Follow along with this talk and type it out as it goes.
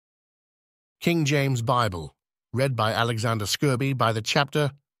King James Bible, read by Alexander Scourby by the chapter,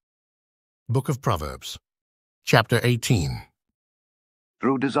 Book of Proverbs, chapter 18.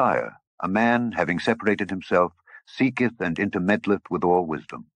 Through desire, a man, having separated himself, seeketh and intermeddleth with all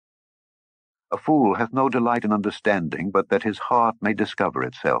wisdom. A fool hath no delight in understanding, but that his heart may discover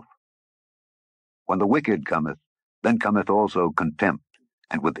itself. When the wicked cometh, then cometh also contempt,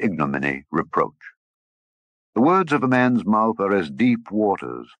 and with ignominy reproach. The words of a man's mouth are as deep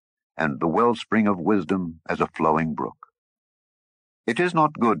waters, and the wellspring of wisdom as a flowing brook. It is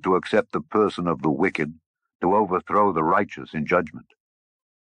not good to accept the person of the wicked, to overthrow the righteous in judgment.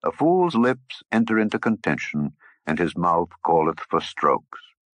 A fool's lips enter into contention, and his mouth calleth for strokes.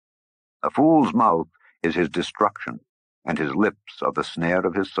 A fool's mouth is his destruction, and his lips are the snare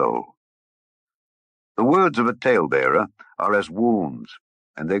of his soul. The words of a talebearer are as wounds,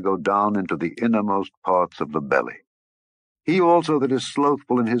 and they go down into the innermost parts of the belly. He also that is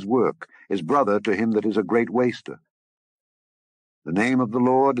slothful in his work is brother to him that is a great waster. The name of the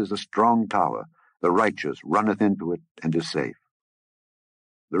Lord is a strong tower. The righteous runneth into it and is safe.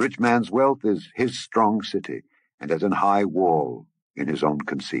 The rich man's wealth is his strong city, and as an high wall in his own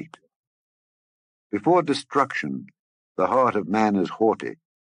conceit. Before destruction, the heart of man is haughty,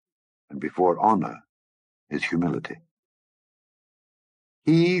 and before honor is humility.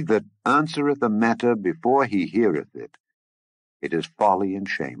 He that answereth a matter before he heareth it, it is folly and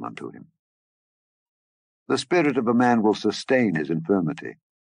shame unto him. The spirit of a man will sustain his infirmity,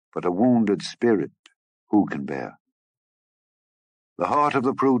 but a wounded spirit who can bear? The heart of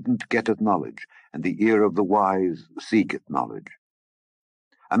the prudent getteth knowledge, and the ear of the wise seeketh knowledge.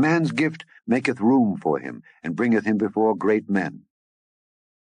 A man's gift maketh room for him, and bringeth him before great men.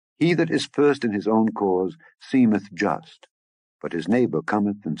 He that is first in his own cause seemeth just, but his neighbor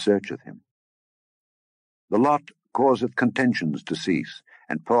cometh and searcheth him. The lot causeth contentions to cease,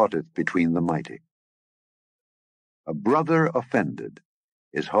 and parteth between the mighty. A brother offended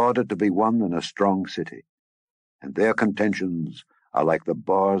is harder to be won than a strong city, and their contentions are like the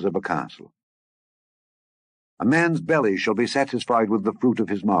bars of a castle. A man's belly shall be satisfied with the fruit of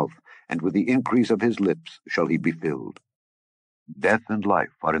his mouth, and with the increase of his lips shall he be filled. Death and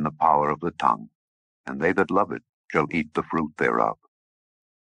life are in the power of the tongue, and they that love it shall eat the fruit thereof.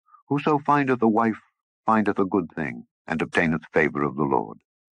 Whoso findeth a wife findeth a good thing, and obtaineth favor of the Lord.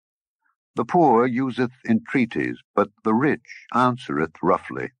 The poor useth entreaties, but the rich answereth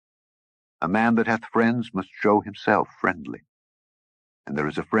roughly. A man that hath friends must show himself friendly, and there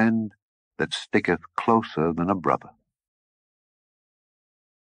is a friend that sticketh closer than a brother.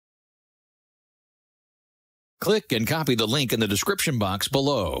 Click and copy the link in the description box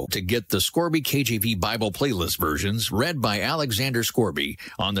below to get the Scourby KJV Bible playlist versions read by Alexander Scourby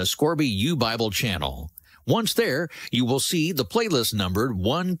on the Scourby YouBible channel. Once there, you will see the playlist numbered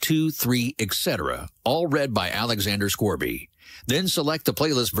 1, 2, 3, etc., all read by Alexander Scourby. Then select the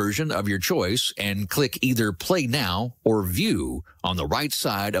playlist version of your choice and click either Play Now or View on the right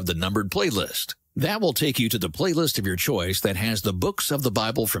side of the numbered playlist. That will take you to the playlist of your choice that has the books of the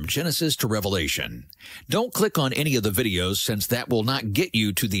Bible from Genesis to Revelation. Don't click on any of the videos, since that will not get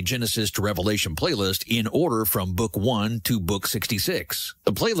you to the Genesis to Revelation playlist in order from Book 1 to Book 66.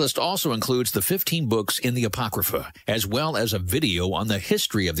 The playlist also includes the 15 books in the Apocrypha, as well as a video on the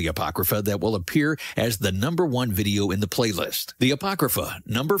history of the Apocrypha that will appear as the #1 video in the playlist. The Apocrypha,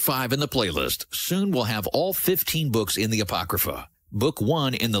 number 5 in the playlist, soon will have all 15 books in the Apocrypha. Book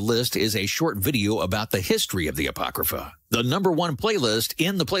 1 in the list is a short video about the history of the Apocrypha. The #1 playlist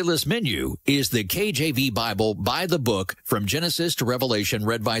in the playlist menu is the KJV Bible by the book from Genesis to Revelation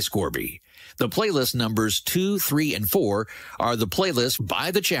read by Scourby. The playlist numbers 2, 3, and 4 are the playlist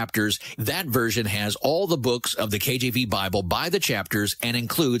by the chapters. That version has all the books of the KJV Bible by the chapters and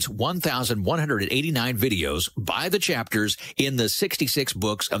includes 1,189 videos by the chapters in the 66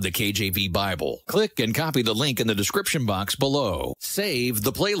 books of the KJV Bible. Click and copy the link in the description box below. Save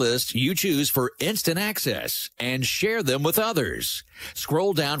the playlist you choose for instant access and share them with others.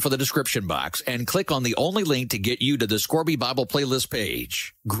 Scroll down for the description box and click on the only link to get you to the Scourby Bible playlist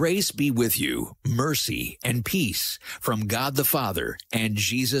page. Grace be with you, mercy and peace from God the Father and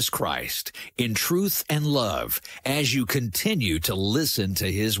Jesus Christ in truth and love as you continue to listen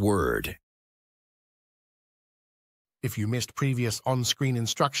to His Word. If you missed previous on-screen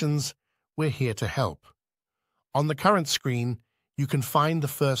instructions, we're here to help. On the current screen, you can find the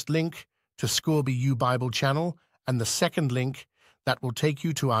first link to Scourby YouBible channel and the second link that will take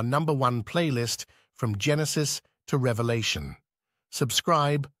you to our #1 playlist from Genesis to Revelation.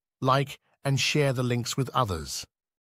 Subscribe, like, and share the links with others.